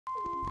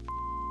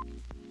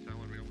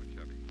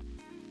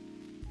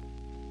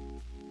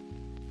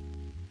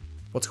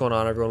What's going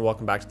on, everyone?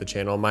 Welcome back to the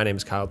channel. My name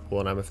is Kyle Poole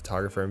and I'm a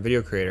photographer and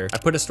video creator. I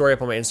put a story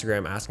up on my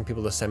Instagram asking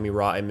people to send me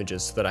raw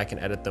images so that I can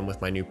edit them with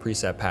my new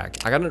preset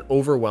pack. I got an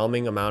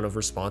overwhelming amount of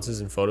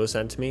responses and photos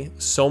sent to me.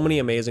 So many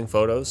amazing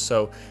photos.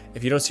 So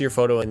if you don't see your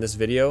photo in this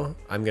video,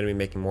 I'm going to be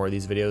making more of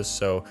these videos,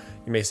 so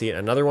you may see it in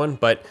another one.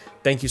 But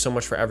thank you so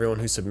much for everyone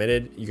who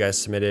submitted. You guys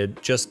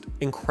submitted just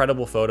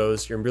incredible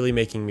photos. You're really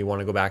making me want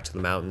to go back to the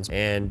mountains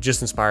and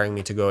just inspiring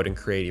me to go out and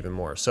create even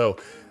more. So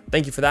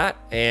thank you for that.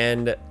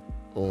 And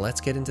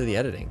let's get into the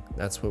editing.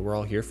 That's what we're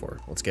all here for.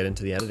 Let's get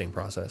into the editing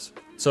process.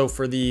 So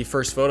for the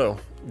first photo,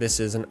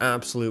 this is an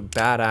absolute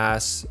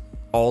badass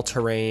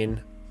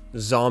all-terrain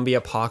zombie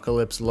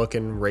apocalypse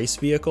looking race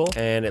vehicle,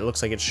 and it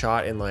looks like it's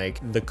shot in like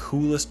the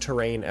coolest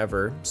terrain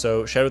ever.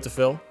 So shout out to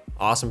Phil,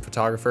 awesome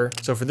photographer.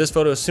 So for this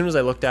photo, as soon as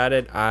I looked at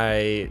it,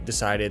 I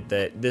decided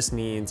that this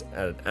needs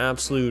an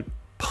absolute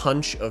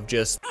punch of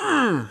just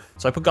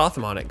so I put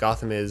Gotham on it.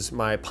 Gotham is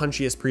my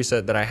punchiest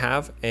preset that I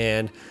have,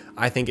 and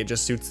I think it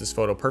just suits this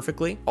photo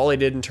perfectly. All I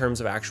did in terms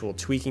of actual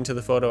tweaking to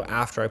the photo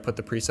after I put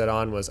the preset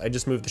on was I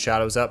just moved the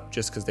shadows up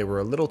just because they were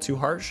a little too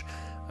harsh.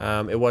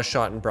 It was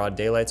shot in broad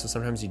daylight, so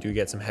sometimes you do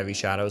get some heavy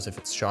shadows if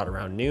it's shot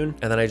around noon.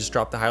 And then I just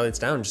dropped the highlights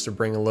down just to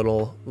bring a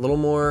little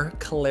more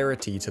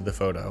clarity to the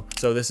photo.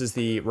 So this is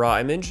the raw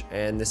image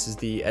and this is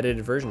the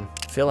edited version.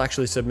 Phil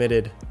actually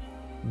submitted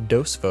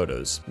dose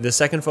photos. The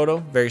second photo,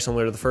 very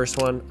similar to the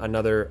first one,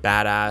 another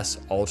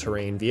badass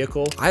all-terrain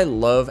vehicle. I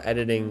love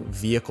editing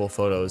vehicle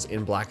photos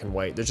in black and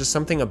white. There's just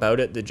something about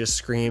it that just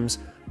screams,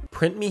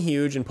 print me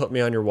huge and put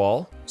me on your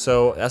wall.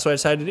 So that's what I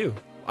decided to do.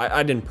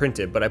 I didn't print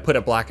it, but I put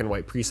a black and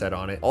white preset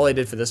on it. All I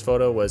did for this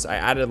photo was I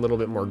added a little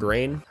bit more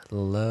grain.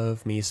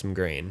 Love me some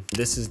grain.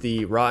 This is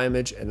the raw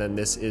image, and then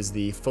this is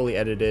the fully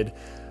edited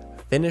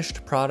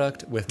finished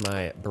product with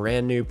my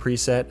brand new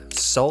preset,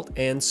 Salt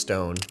and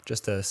Stone.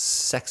 Just a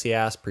sexy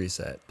ass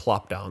preset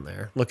plopped down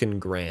there, looking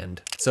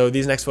grand. So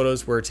these next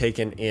photos were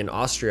taken in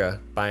Austria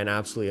by an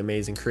absolutely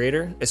amazing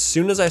creator. As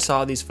soon as I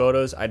saw these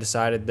photos, I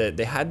decided that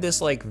they had this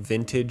like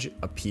vintage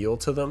appeal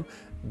to them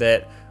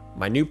that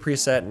my new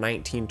preset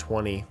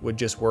 1920 would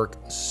just work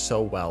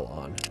so well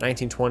on.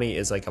 1920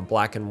 is like a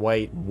black and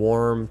white,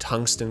 warm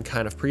tungsten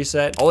kind of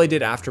preset. All I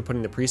did after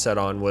putting the preset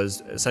on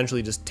was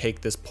essentially just take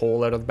this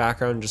pole out of the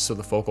background just so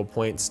the focal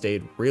point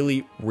stayed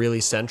really, really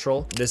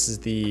central. This is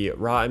the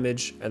raw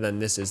image, and then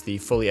this is the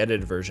fully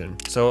edited version.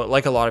 So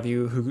like a lot of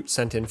you who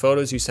sent in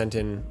photos, you sent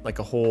in like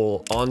a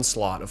whole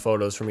onslaught of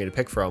photos for me to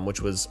pick from,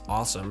 which was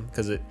awesome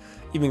because it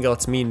even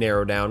lets me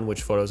narrow down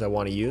which photos I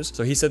want to use.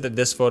 So he said that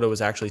this photo was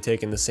actually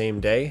taken the same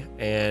day,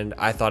 and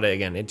I thought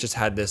it just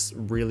had this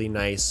really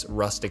nice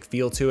rustic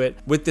feel to it.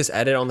 With this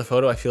edit on the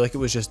photo, I feel like it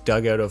was just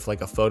dug out of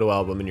like a photo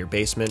album in your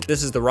basement.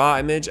 This is the raw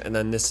image, and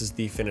then this is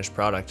the finished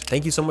product.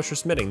 Thank you so much for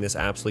submitting this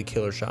absolutely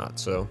killer shot.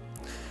 So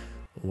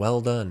well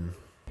done.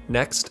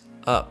 Next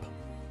up,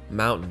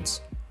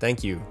 mountains.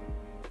 Thank you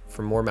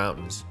for more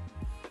mountains,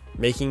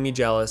 making me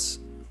jealous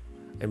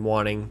and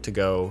wanting to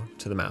go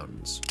to the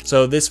mountains.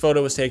 So this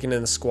photo was taken in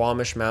the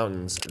Squamish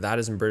Mountains. That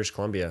is in British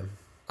Columbia.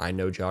 I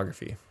know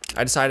geography.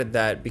 I decided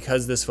that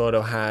because this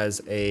photo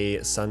has a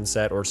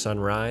sunset or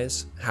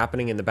sunrise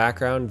happening in the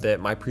background, that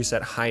my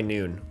preset High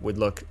Noon would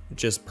look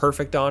just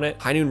perfect on it.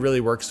 High Noon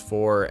really works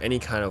for any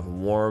kind of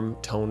warm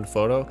toned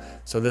photo.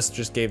 So this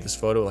just gave this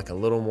photo like a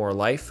little more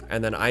life.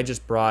 And then I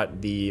just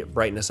brought the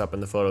brightness up in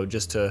the photo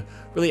just to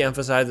really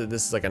emphasize that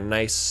this is like a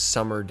nice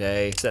summer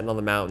day, sitting on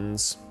the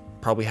mountains,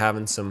 probably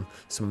having some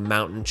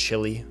mountain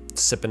chili,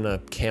 sipping a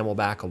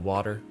Camelback of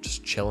water,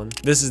 just chilling.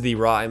 This is the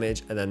raw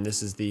image, and then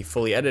this is the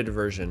fully edited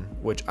version,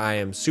 which I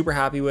am super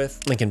happy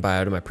with. Link in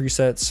bio to my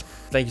presets.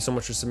 Thank you so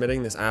much for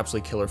submitting this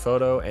absolutely killer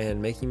photo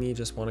and making me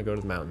just want to go to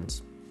the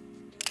mountains.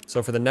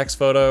 So for the next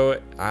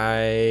photo,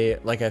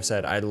 like I've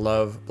said, I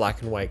love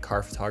black and white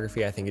car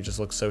photography. I think it just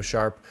looks so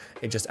sharp.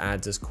 It just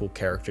adds this cool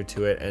character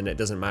to it, and it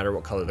doesn't matter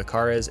what color the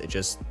car is, it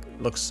just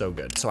looks so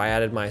good. So I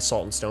added my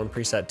Salt and Stone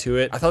preset to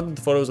it. I thought that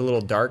the photo was a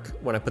little dark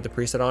when I put the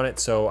preset on it,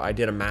 so I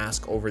did a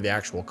mask over the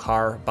actual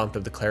car, bumped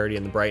up the clarity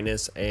and the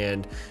brightness,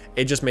 and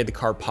it just made the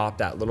car pop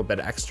that little bit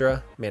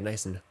extra, made it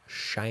nice and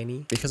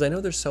shiny. Because I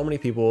know there's so many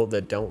people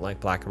that don't like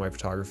black and white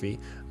photography,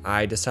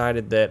 I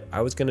decided that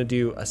I was gonna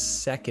do a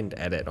second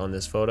edit on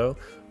this photo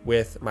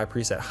with my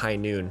preset High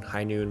Noon.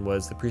 High Noon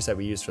was the preset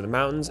we used for the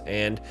mountains,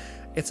 and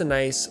it's a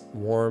nice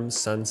warm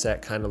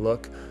sunset kind of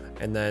look.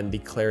 And then the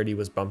clarity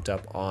was bumped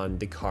up on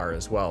the car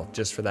as well,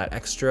 just for that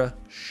extra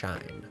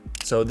shine.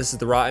 So this is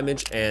the raw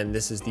image, and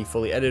this is the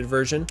fully edited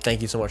version.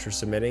 Thank you so much for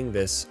submitting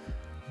this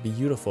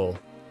beautiful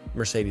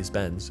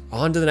Mercedes-Benz.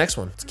 On to the next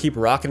one. Let's keep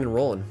rocking and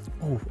rolling.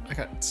 Oh, I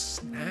got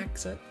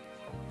snacks at,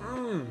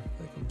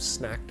 like I'm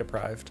snack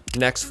deprived.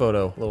 Next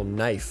photo, little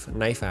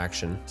knife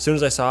action. As soon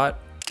as I saw it,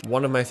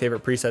 one of my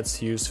favorite presets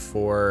to use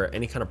for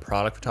any kind of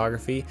product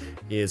photography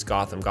is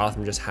Gotham.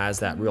 Gotham just has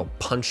that real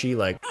punchy,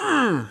 like,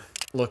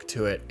 look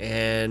to it,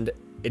 and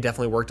it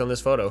definitely worked on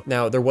this photo.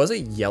 Now, there was a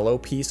yellow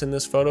piece in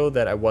this photo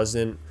that I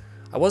wasn't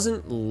I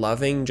wasn't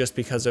loving just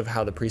because of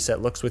how the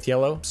preset looks with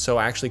yellow, so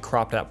I actually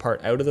cropped that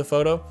part out of the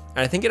photo, and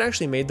I think it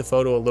actually made the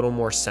photo a little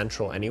more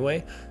central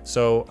anyway,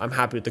 so I'm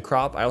happy with the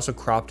crop. I also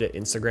cropped it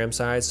Instagram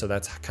size, so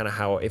that's kind of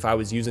how, if I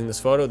was using this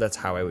photo, that's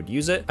how I would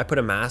use it. I put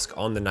a mask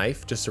on the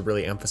knife just to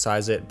really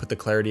emphasize it, put the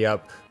clarity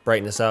up,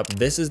 brightness up.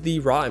 This is the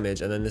raw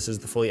image, and then this is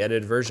the fully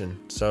edited version.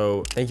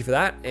 So thank you for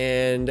that,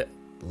 and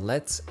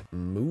let's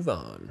move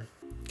on.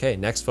 Okay,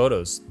 next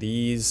photos.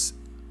 These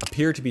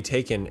appear to be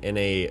taken in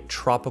a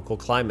tropical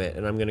climate,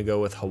 and I'm gonna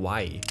go with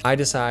Hawaii. I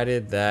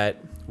decided that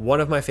one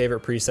of my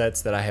favorite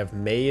presets that I have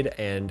made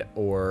and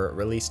or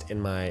released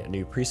in my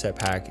new preset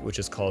pack, which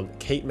is called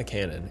Kate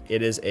McCannon.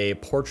 It is a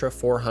Portra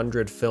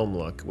 400 film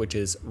look, which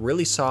is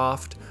really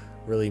soft,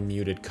 really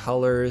muted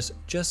colors,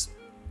 just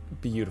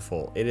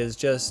beautiful. It is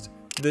just,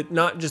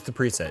 not just the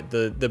preset,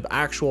 the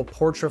actual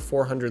Portra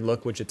 400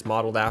 look, which it's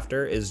modeled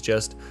after, is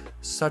just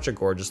such a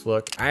gorgeous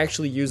look. I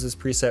actually use this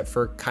preset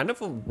for kind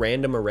of a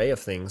random array of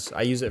things.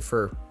 I use it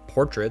for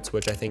portraits,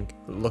 which I think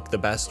look the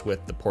best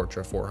with the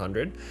Portra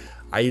 400.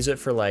 I use it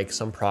for like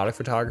some product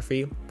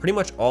photography. Pretty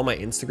much all my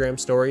Instagram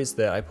stories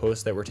that I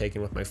post that were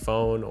taken with my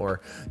phone,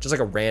 or just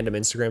like a random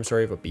Instagram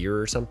story of a beer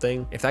or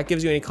something. If that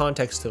gives you any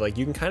context to, like,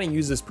 you can kind of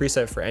use this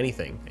preset for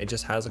anything. It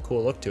just has a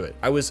cool look to it.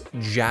 I was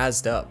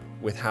jazzed up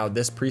with how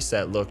this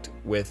preset looked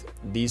with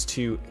these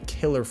two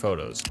killer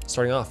photos.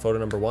 Starting off, photo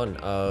number 1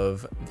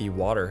 of the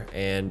water,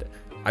 and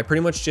I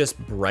pretty much just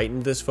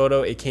brightened this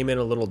photo. It came in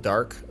a little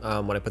dark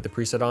when I put the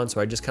preset on,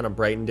 so I just kind of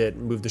brightened it,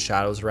 moved the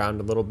shadows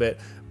around a little bit,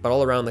 but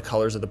all around the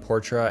colors of the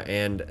Portra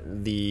and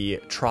the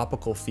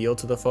tropical feel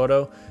to the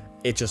photo,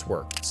 it just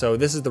worked. So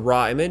this is the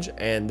raw image,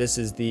 and this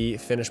is the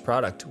finished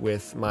product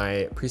with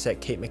my preset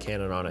Kate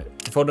McCannon on it.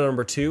 Photo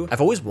number 2,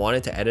 I've always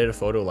wanted to edit a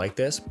photo like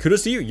this.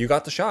 Kudos to you, you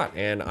got the shot,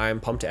 and I'm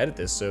pumped to edit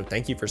this, so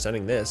thank you for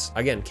sending this.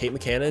 Again, Kate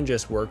McCannon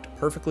just worked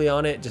perfectly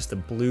on it, just the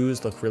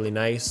blues look really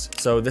nice.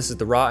 So this is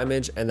the raw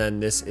image, and then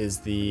this is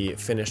the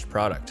finished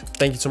product.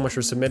 Thank you so much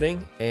for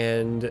submitting,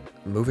 and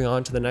moving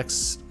on to the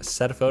next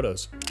set of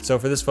photos. So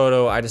for this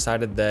photo, I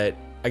decided that,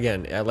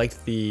 again, I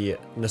liked the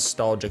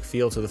nostalgic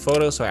feel to the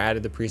photo, so I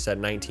added the preset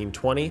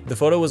 1920. The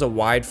photo was a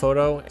wide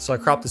photo, so I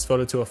cropped this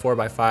photo to a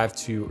 4:5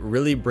 to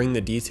really bring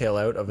the detail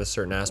out of a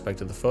certain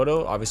aspect of the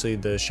photo. Obviously,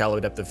 the shallow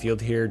depth of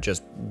field here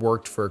just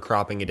worked for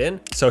cropping it in.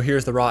 So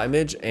here's the raw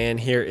image, and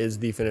here is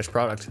the finished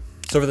product.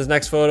 So for this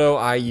next photo,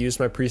 I used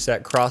my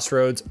preset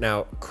Crossroads.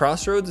 Now,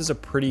 Crossroads is a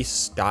pretty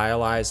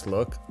stylized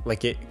look.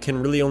 Like, it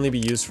can really only be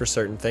used for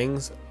certain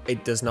things.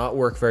 It does not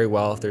work very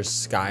well if there's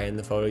sky in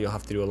the photo. You'll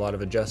have to do a lot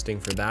of adjusting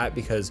for that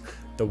because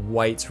the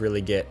whites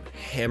really get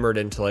hammered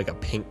into like a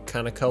pink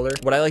kind of color.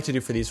 What I like to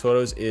do for these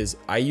photos is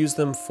I use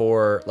them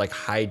for like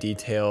high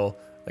detail,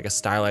 like a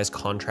stylized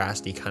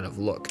contrasty kind of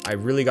look. I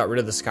really got rid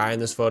of the sky in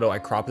this photo. I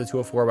cropped it to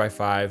a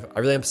 4:5. I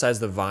really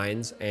emphasized the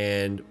vines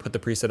and put the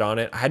preset on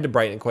it. I had to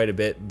brighten it quite a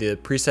bit. The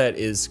preset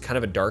is kind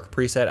of a dark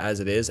preset as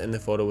it is, and the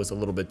photo was a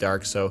little bit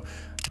dark, so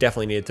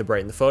definitely needed to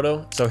brighten the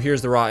photo. So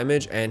here's the raw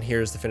image, and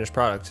here's the finished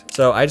product.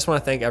 So I just want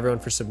to thank everyone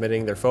for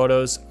submitting their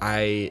photos.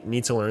 I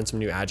need to learn some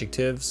new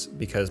adjectives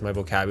because my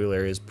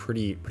vocabulary is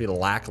pretty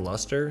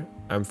lackluster.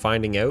 I'm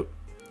finding out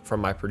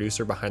from my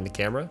producer behind the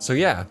camera. So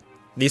yeah,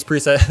 these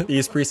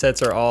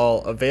presets are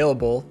all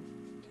available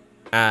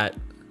at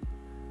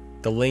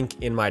the link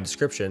in my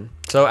description.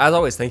 So as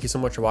always, thank you so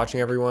much for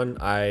watching, everyone.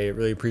 I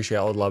really appreciate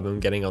all the love I'm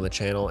getting on the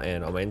channel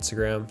and on my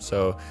Instagram.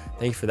 So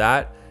thank you for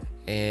that.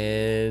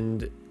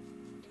 And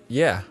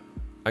yeah,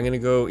 I'm gonna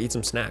go eat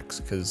some snacks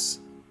because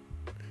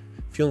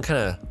feeling kind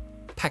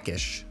of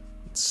peckish,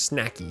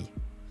 snacky.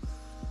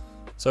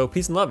 So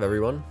peace and love,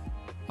 everyone.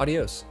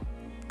 Adios.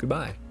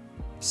 Goodbye.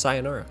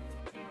 Sayonara.